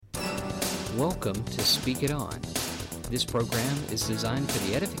Welcome to Speak It On. This program is designed for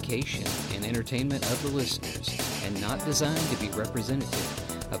the edification and entertainment of the listeners and not designed to be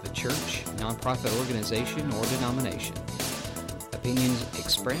representative of a church, nonprofit organization, or denomination. Opinions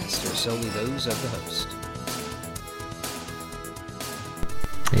expressed are solely those of the host.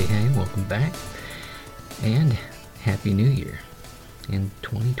 Hey, welcome back, and Happy New Year in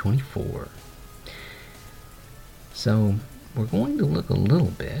 2024. So, we're going to look a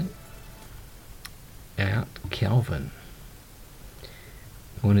little bit at Calvin.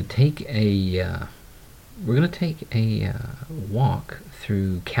 We're going to take a walk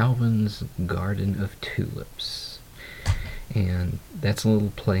through Calvin's Garden of Tulips, and that's a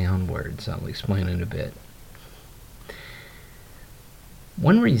little play on words. I'll explain in a bit.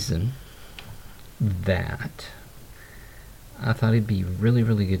 One reason that I thought it'd be really,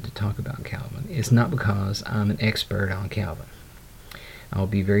 really good to talk about Calvin is not because I'm an expert on Calvin. I'll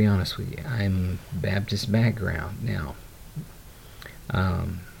be very honest with you. I'm Baptist background now.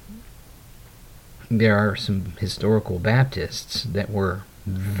 There are some historical Baptists that were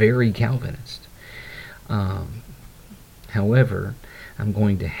very Calvinist. However, I'm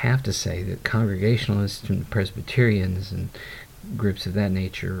going to have to say that Congregationalists and Presbyterians and groups of that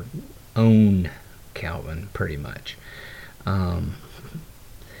nature own Calvin pretty much.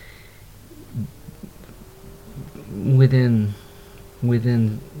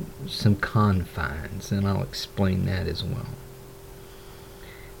 Within some confines, and I'll explain that as well.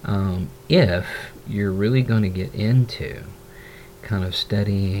 If you're really going to get into kind of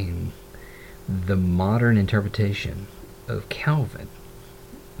studying the modern interpretation of Calvin,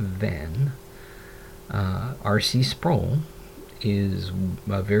 then R.C. Sproul is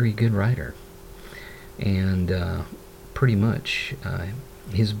a very good writer, and pretty much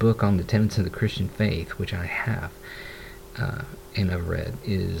his book on the tenets of the Christian faith, which I have and I've read,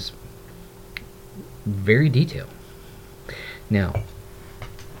 is very detailed. Now,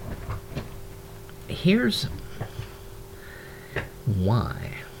 here's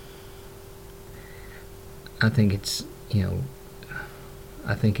why I think it's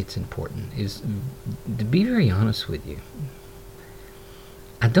important, is to be very honest with you.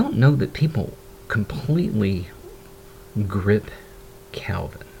 I don't know that people completely grip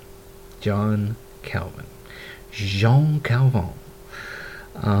Calvin, Jean Calvin.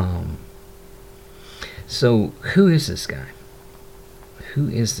 So who is this guy? Who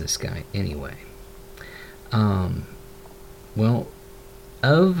is this guy anyway? Well,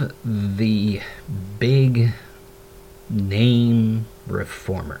 of the big name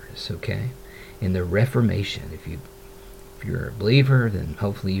reformers, okay, in the Reformation, if you're a believer, then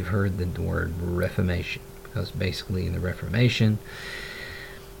hopefully you've heard the word Reformation, because basically in the Reformation,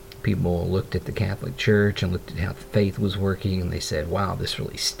 people looked at the Catholic Church and looked at how the faith was working, and they said, wow, this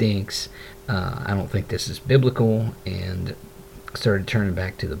really stinks. I don't think this is biblical, and started turning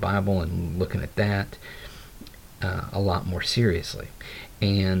back to the Bible and looking at that a lot more seriously.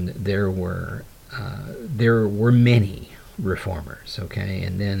 And there were many reformers, okay?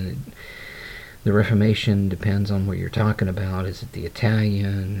 And then the Reformation depends on what you're talking about. Is it the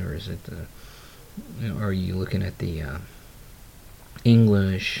Italian, or is it are you looking at the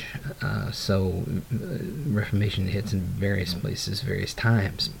English? So Reformation hits in various places, various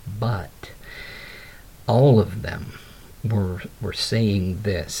times, but all of them were saying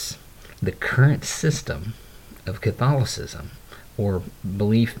this: the current system of Catholicism, or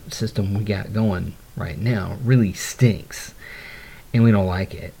belief system we got going right now, really stinks, and we don't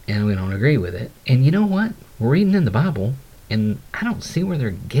like it, and we don't agree with it. And you know what? We're reading in the Bible, and I don't see where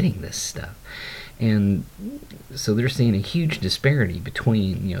they're getting this stuff. And so they're seeing a huge disparity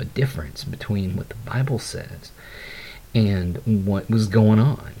between, a difference between what the Bible says and what was going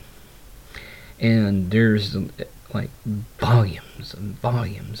on. And there's like volumes and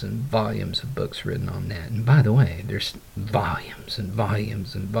volumes and volumes of books written on that. And by the way, there's volumes and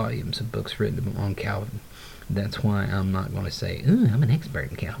volumes and volumes of books written on Calvin. That's why I'm not going to say, I'm an expert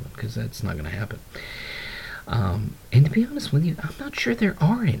in Calvin, because that's not going to happen. And to be honest with you, I'm not sure there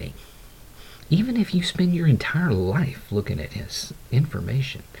are any. Even if you spend your entire life looking at his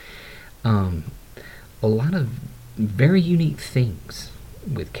information, a lot of very unique things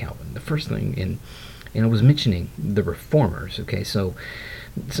with Calvin. The first thing, and I was mentioning the reformers, okay, so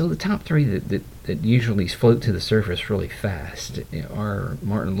the top three that usually float to the surface really fast are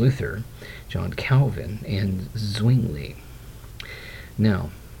Martin Luther, John Calvin, and Zwingli. Now,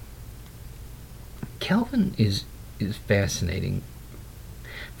 Calvin is fascinating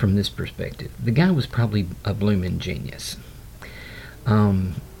from this perspective. The guy was probably a blooming genius.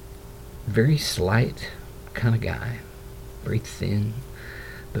 Very slight kind of guy, very thin,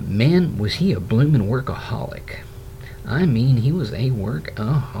 But man, was he a bloomin' workaholic. I mean, he was a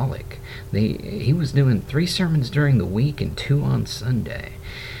workaholic. He was doing 3 sermons during the week and 2 on Sunday.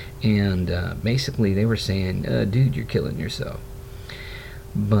 And basically they were saying, dude, you're killing yourself.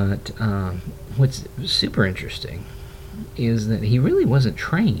 But what's super interesting is that he really wasn't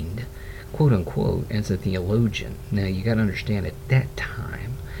trained, quote unquote, as a theologian. Now, you got to understand, at that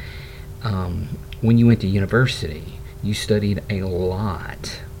time, when you went to university, you studied a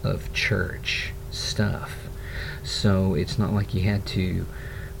lot of church stuff. So it's not like you had to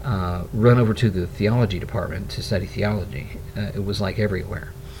run over to the theology department to study theology. It was like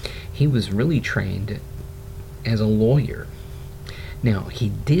everywhere. He was really trained as a lawyer. Now, he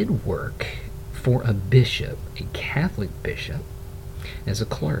did work for a bishop, a Catholic bishop, as a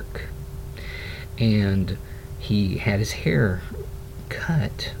clerk. And he had his hair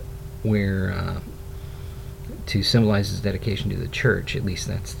cut where to symbolize his dedication to the church. At least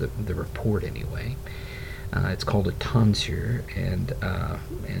that's the report anyway. It's called a tonsure, and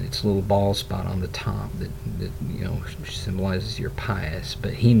it's a little bald spot on the top that symbolizes you're pious.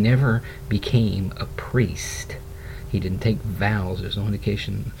 But he never became a priest. He didn't take vows. There's no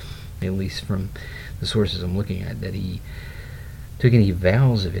indication, at least from the sources I'm looking at, that he took any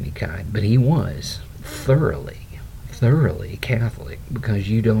vows of any kind. But he was thoroughly Catholic, because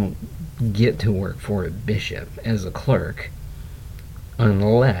you don't get to work for a bishop as a clerk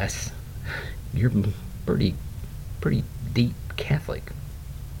unless you're pretty deep Catholic.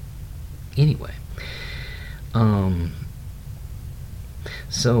 Anyway,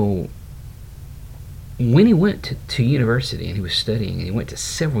 so when he went to university and he was studying, and he went to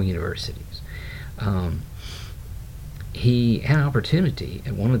several universities, he had an opportunity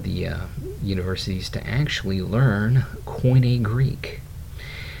at one of the universities to actually learn Koine Greek.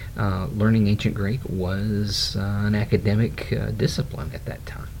 Learning ancient Greek was an academic discipline at that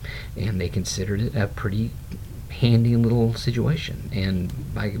time, and they considered it a pretty handy little situation. And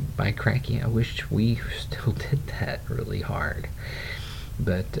by cracky, I wish we still did that really hard.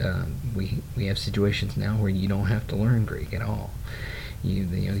 But we have situations now where you don't have to learn Greek at all.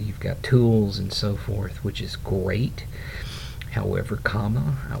 You've got tools and so forth, which is great. However,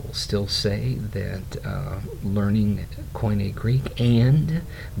 I will still say that learning Koine Greek and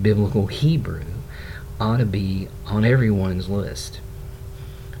Biblical Hebrew ought to be on everyone's list.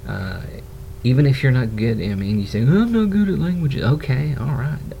 Even if you're not good, I mean, you say, I'm not good at languages. Okay, all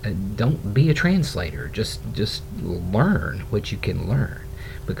right. Don't be a translator. Just learn what you can learn,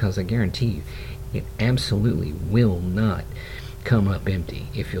 because I guarantee you, it absolutely will not come up empty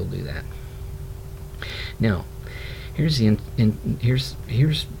if you'll do that. Now, here's the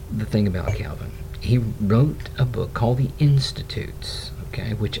thing about Calvin. He wrote a book called The Institutes,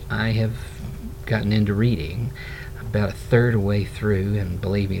 okay, which I have gotten into reading about a third way through, and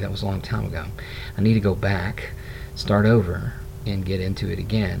believe me, that was a long time ago. I need to go back, start over, and get into it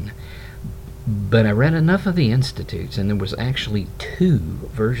again. But I read enough of the Institutes, and there was actually 2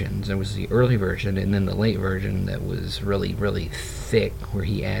 versions. There was the early version and then the late version that was really, really thick, where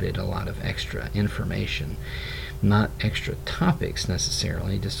he added a lot of extra information. Not extra topics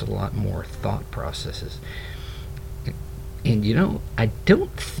necessarily, just a lot more thought processes. And I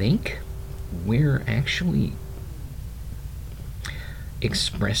don't think we're actually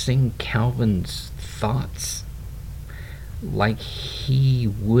expressing Calvin's thoughts like he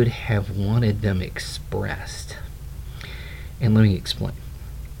would have wanted them expressed. And let me explain.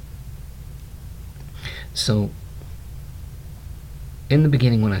 So, in the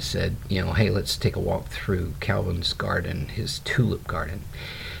beginning, when I said, hey, let's take a walk through Calvin's garden, his tulip garden,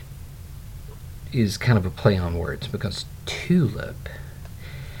 is kind of a play on words, because tulip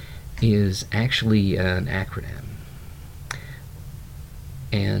is actually an acronym.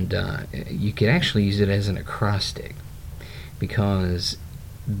 And you could actually use it as an acrostic, because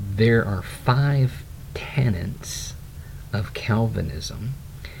there are 5 tenets of Calvinism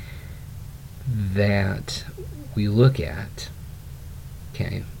that we look at,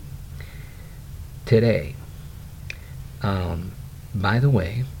 okay, today. By the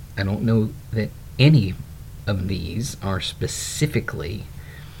way, I don't know that any of these are specifically,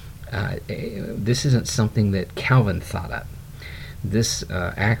 this isn't something that Calvin thought up. This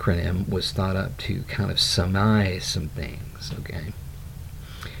acronym was thought up to kind of surmise some things, okay?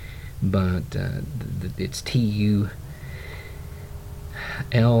 But it's TULIP,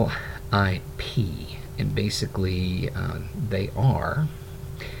 and basically they are,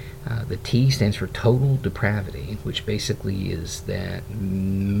 the T stands for total depravity, which basically is that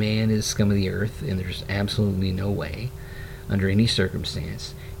man is scum of the earth, and there's absolutely no way, under any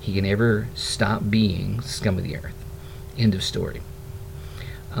circumstance, he can ever stop being scum of the earth. End of story.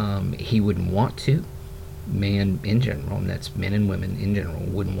 He wouldn't want to. Man in general, and that's men and women in general,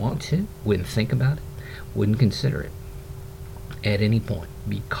 wouldn't want to, wouldn't think about it, wouldn't consider it at any point,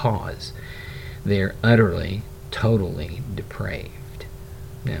 because they're utterly, totally depraved.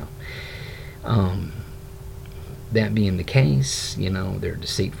 Now, that being the case, they're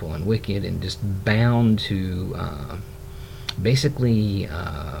deceitful and wicked and just bound to basically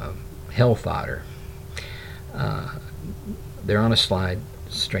hell fodder. They're on a slide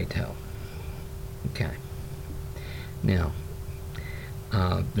straight to hell. Okay. Now,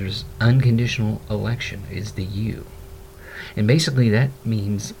 there's unconditional election is the you. And basically that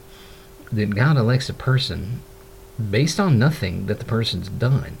means that God elects a person based on nothing that the person's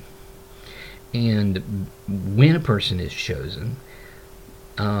done. And when a person is chosen,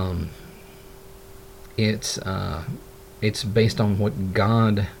 it's based on what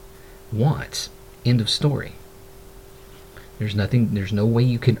God wants. End of story. There's no way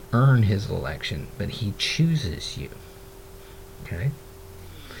you can earn his election, but he chooses you. Okay?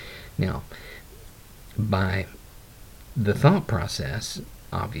 Now, by the thought process,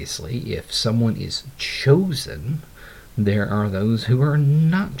 obviously, if someone is chosen, there are those who are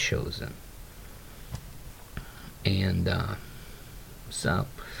not chosen. And so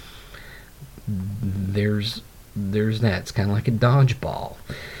there's that. It's kind of like a dodgeball.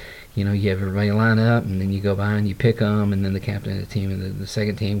 You have everybody line up, and then you go by and you pick them, and then the captain of the team and the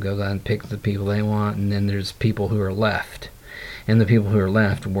second team goes out and picks the people they want, and then there's people who are left. And the people who are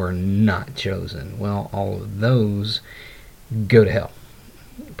left were not chosen. Well, all of those go to hell,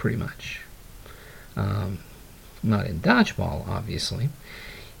 pretty much. Not in dodgeball, obviously.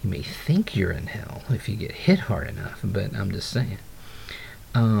 You may think you're in hell if you get hit hard enough, but I'm just saying.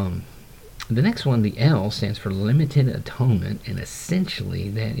 The next one, the L, stands for limited atonement, and essentially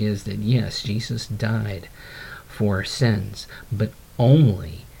that is that, yes, Jesus died for our sins, but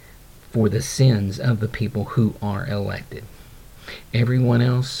only for the sins of the people who are elected. Everyone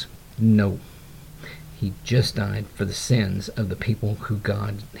else, no. He just died for the sins of the people who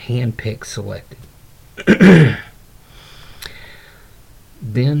God handpicked, selected.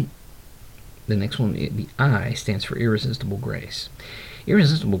 Then, the next one, the I, stands for irresistible grace.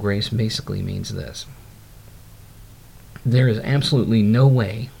 Irresistible grace basically means this. There is absolutely no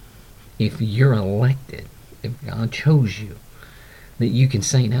way, if you're elected, if God chose you, that you can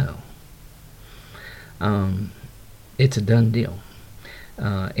say no. It's a done deal.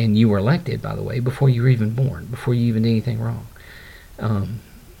 And you were elected, by the way, before you were even born, before you even did anything wrong.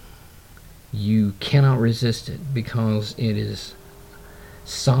 You cannot resist it because it is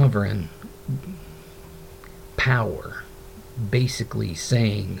sovereign power basically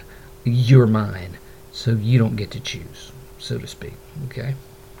saying, you're mine, so you don't get to choose, so to speak. Okay?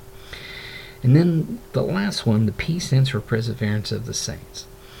 And then the last one, the P, stands for perseverance of the saints,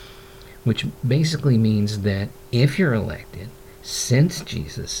 which basically means that if you're elected, since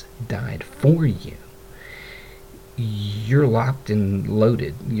Jesus died for you, you're locked and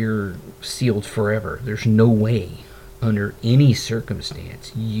loaded. You're sealed forever. There's no way, under any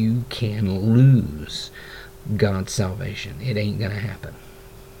circumstance, you can lose God's salvation. It ain't going to happen.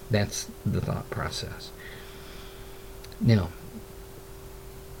 That's the thought process. Now,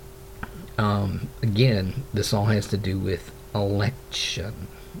 again, this all has to do with election.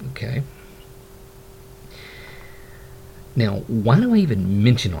 Okay? Now, why do I even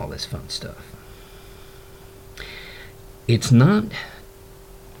mention all this fun stuff? It's not,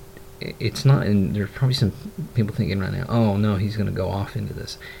 and there's probably some people thinking right now, oh no, he's going to go off into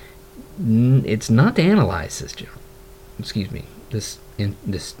this. It's not to analyze this,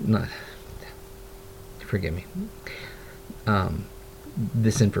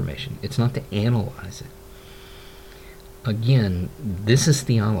 this information. It's not to analyze it. Again, this is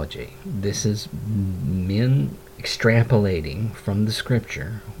theology. This is men extrapolating from the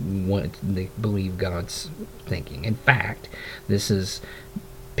scripture what they believe God's thinking. In fact, this is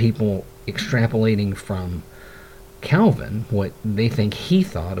people extrapolating from Calvin what they think he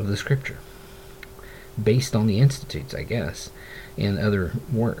thought of the scripture, based on the Institutes, I guess, and other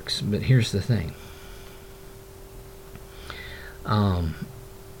works. But here's the thing.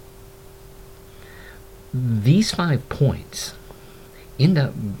 These 5 points end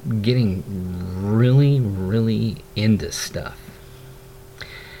up getting really, really into stuff.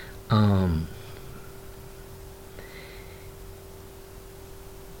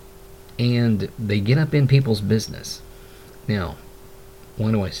 And they get up in people's business. Now,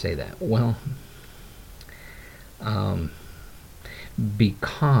 why do I say that? Well,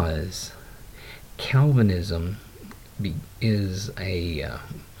 because Calvinism is a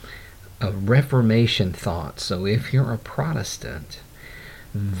Reformation thought. So if you're a Protestant,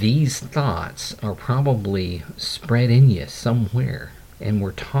 these thoughts are probably spread in you somewhere and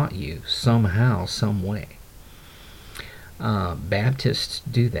were taught you somehow, some way. Baptists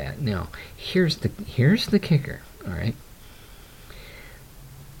do that. Now, here's the kicker. All right.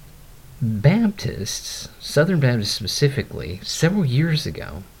 Baptists, Southern Baptists specifically, several years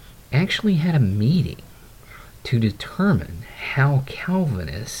ago, actually had a meeting to determine how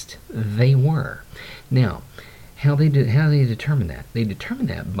Calvinist they were. Now, how they determine that? They determine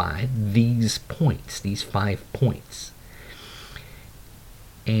that by these points, these 5 points.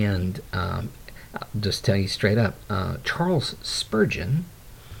 And I'll just tell you straight up, Charles Spurgeon,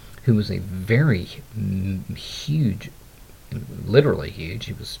 who was a very huge, literally huge,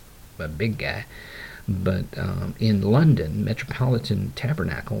 he was a big guy, but in London, Metropolitan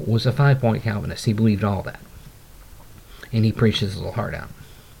Tabernacle, was a 5-point Calvinist. He believed all that. And he preached his little heart out.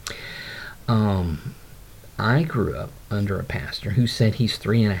 I grew up under a pastor who said he's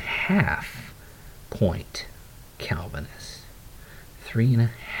 3.5-point Calvinist.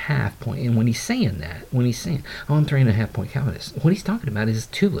 3.5 point. And when he's saying, oh, I'm 3.5-point Calvinist, what he's talking about is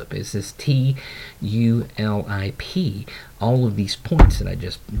tulip. Is this TULIP? All of these points that I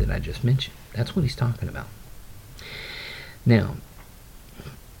just mentioned. That's what he's talking about. Now,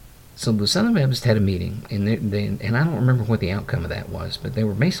 so the Southern Baptists had a meeting, and and I don't remember what the outcome of that was, but they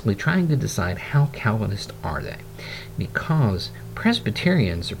were basically trying to decide how Calvinist are they, because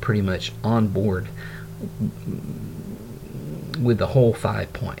Presbyterians are pretty much on board with the whole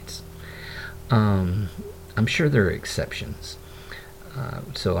 5 points. I'm sure there are exceptions,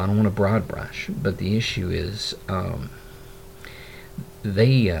 so I don't want to broad brush, but the issue is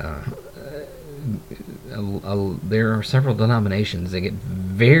there are several denominations that get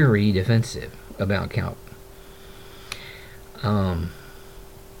very defensive about Calvin.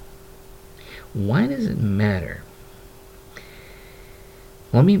 Why does it matter?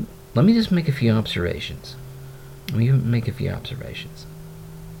 Let me just make a few observations.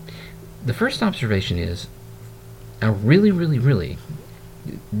 The first observation is, I really, really, really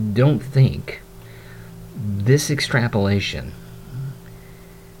don't think this extrapolation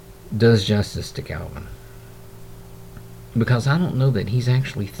does justice to Calvin, because I don't know that he's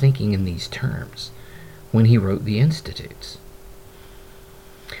actually thinking in these terms when he wrote the Institutes.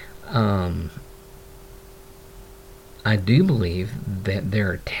 I do believe that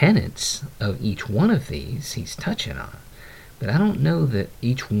there are tenets of each one of these he's touching on, but I don't know that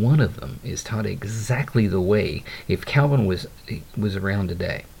each one of them is taught exactly the way, if Calvin was around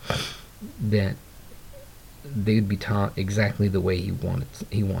today, that they'd be taught exactly the way he wants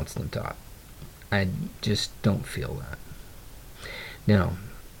them taught. I just don't feel that. Now,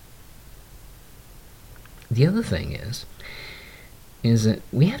 the other thing is that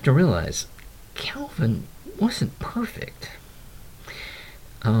we have to realize Calvin wasn't perfect.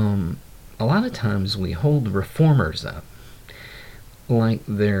 A lot of times we hold reformers up like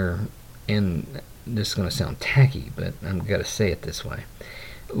they're, and this is going to sound tacky, but I'm going to say it this way,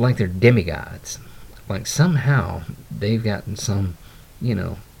 like they're demigods. Like somehow they've gotten some,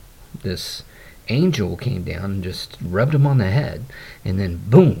 this angel came down and just rubbed them on the head, and then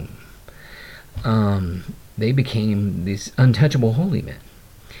boom, they became these untouchable holy men.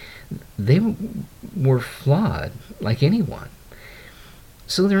 They were flawed like anyone.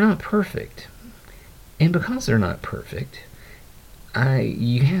 So they're not perfect. And because they're not perfect,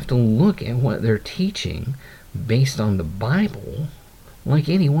 you have to look at what they're teaching based on the Bible like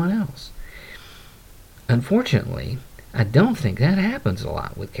anyone else. Unfortunately, I don't think that happens a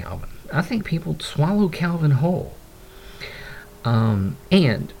lot with Calvin. I think people swallow Calvin whole.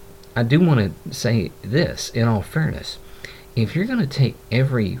 And I do want to say this, in all fairness. If you're going to take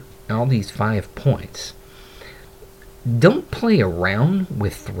all these 5 points, don't play around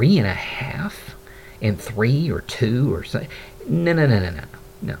with 3.5 and 3 or 2 or something.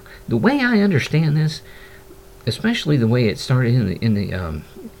 No. The way I understand this, especially the way it started in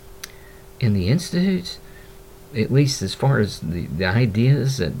the Institutes, at least as far as the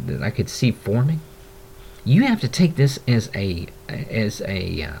ideas that I could see forming, you have to take this as a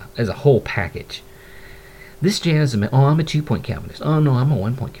whole package. This jazz, I'm a 2-point Calvinist. Oh no, I'm a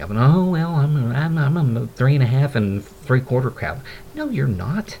 1-point Calvinist. Oh well, I'm a 3.5 and 3/4 Calvinist. No, you're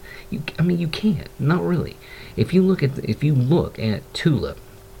not. You can't. Not really. If you look at Tulip,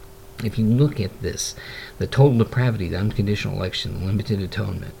 if you look at this, the total depravity, the unconditional election, the limited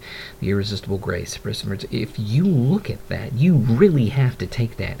atonement, the irresistible grace, perseverance, if you look at that, you really have to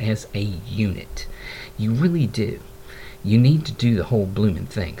take that as a unit. You really do. You need to do the whole blooming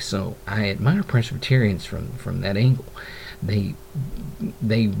thing. So I admire Presbyterians from that angle. They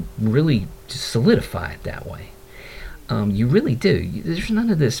really solidify it that way. You really do. There's none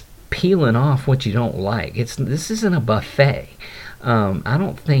of this peeling off what you don't like. This isn't a buffet. I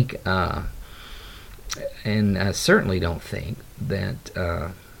don't think, and I certainly don't think that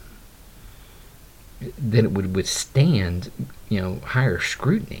that it would withstand, higher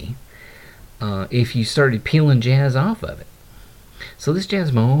scrutiny if you started peeling jazz off of it. So this jazz,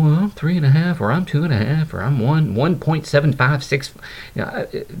 I'm 3.5, or I'm 2.5, or I'm 1.756.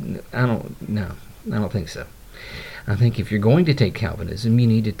 I don't think so. I think if you're going to take Calvinism, you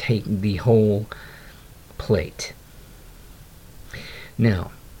need to take the whole plate.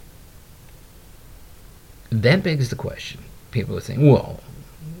 Now, that begs the question. People are saying, well,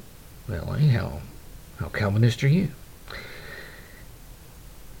 how Calvinist are you?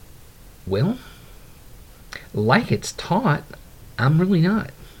 Well, like it's taught, I'm really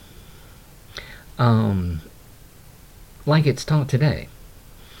not. Like it's taught today.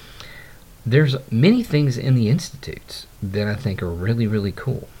 There's many things in the institutes that I think are really, really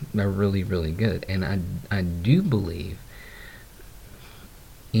cool. They're really, really good. And I do believe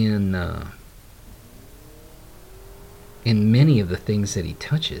in many of the things that he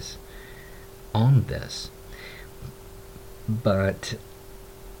touches on this. But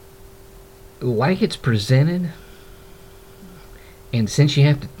like it's presented, and since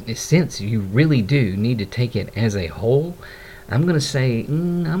you really do need to take it as a whole, I'm going to say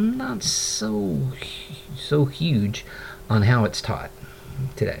I'm not so huge on how it's taught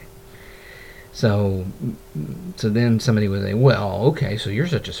today. So then somebody would say, well, okay, so you're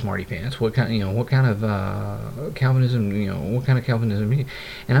such a smarty pants. What kind of Calvinism, what kind of Calvinism?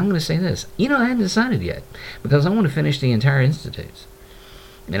 And I'm going to say this, I haven't decided yet, because I want to finish the entire institutes,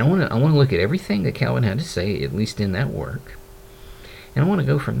 and I want to look at everything that Calvin had to say, at least in that work, and I want to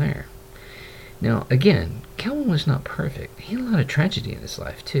go from there. Now, again, Calvin was not perfect. He had a lot of tragedy in his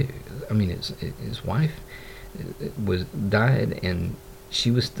life too. I mean, his wife died, and she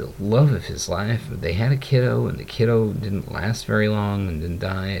was the love of his life. They had a kiddo, and the kiddo didn't last very long and then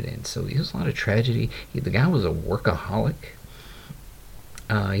died, and so he was a lot of tragedy. The guy was a workaholic.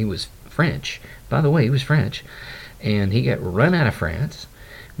 He was French. By the way, he was French, and he got run out of France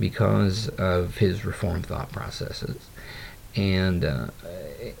because of his Reformed thought processes. And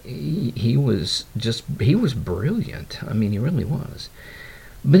he was brilliant. I mean, he really was.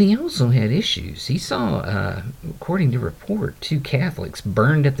 But he also had issues. He saw, according to report, 2 Catholics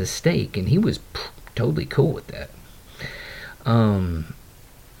burned at the stake, and he was totally cool with that.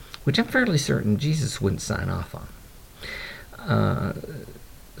 Which I'm fairly certain Jesus wouldn't sign off on.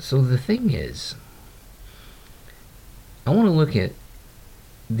 So the thing is, I want to look at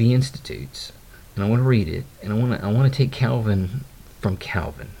the Institutes, and I want to read it, and I want to take Calvin from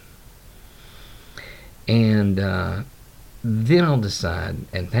Calvin, and then I'll decide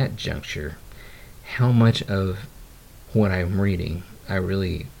at that juncture how much of what I'm reading I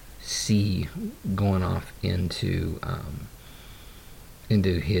really see going off into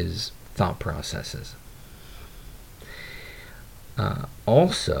his thought processes.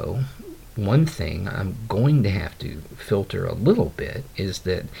 Also, one thing I'm going to have to filter a little bit is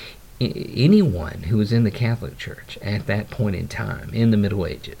that anyone who was in the Catholic Church at that point in time, in the Middle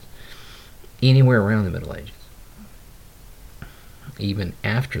Ages, anywhere around the Middle Ages, even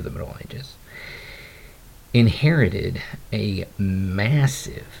after the Middle Ages, inherited a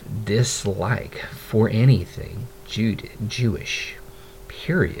massive dislike for anything Jewish,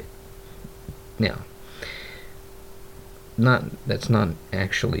 period. Now, that's not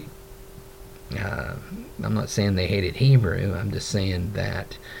actually, I'm not saying they hated Hebrew, I'm just saying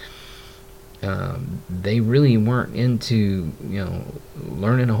that they really weren't into,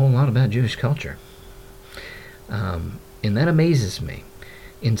 learning a whole lot about Jewish culture. And that amazes me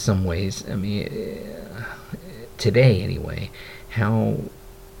in some ways. I mean, today anyway, how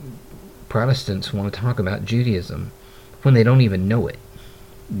Protestants want to talk about Judaism when they don't even know it.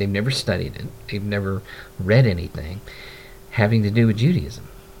 They've never studied it. They've never read anything having to do with Judaism.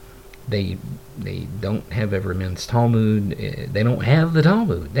 They don't have Everman's Talmud. They don't have the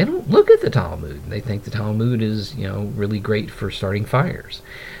Talmud. They don't look at the Talmud. They think the Talmud is, really great for starting fires,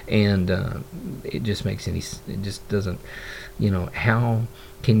 and it just doesn't. How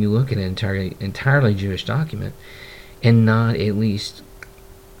can you look at an entirely Jewish document and not at least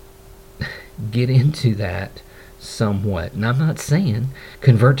get into that somewhat? And I'm not saying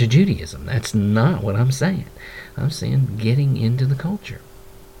convert to Judaism. That's not what I'm saying. I'm saying getting into the culture.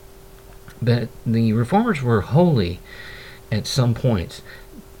 But the Reformers were wholly, at some points,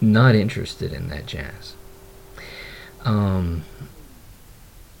 not interested in that jazz. And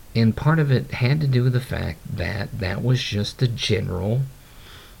part of it had to do with the fact that that was just the general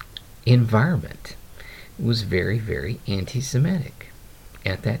environment. was very, very anti-Semitic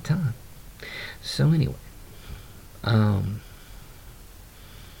at that time. So anyway,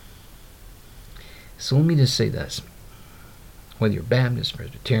 so let me just say this. Whether you're Baptist,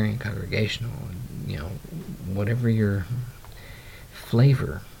 Presbyterian, Congregational, whatever your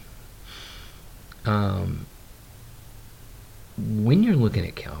flavor, when you're looking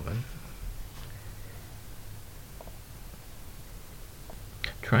at Calvin,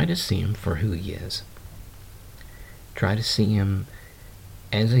 try to see him for who he is. Try to see him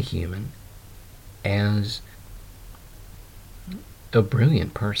as a human, as a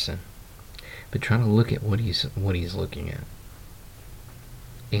brilliant person, but try to look at what he's looking at,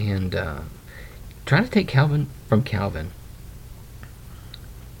 and try to take Calvin from Calvin.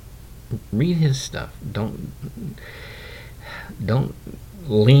 Read his stuff. Don't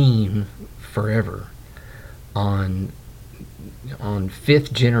lean forever on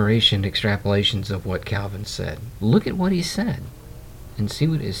fifth generation extrapolations of what Calvin said. Look at what he said and see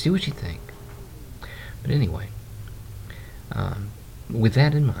what you think. But anyway, with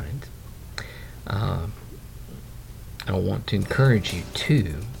that in mind, I want to encourage you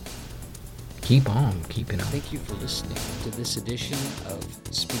to keep on keeping on. Thank you for listening to this edition of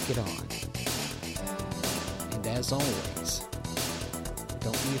Speak It On. And as always,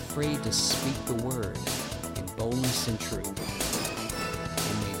 don't be afraid to speak the word in boldness and truth.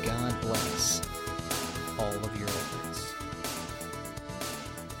 And may God bless all of your efforts.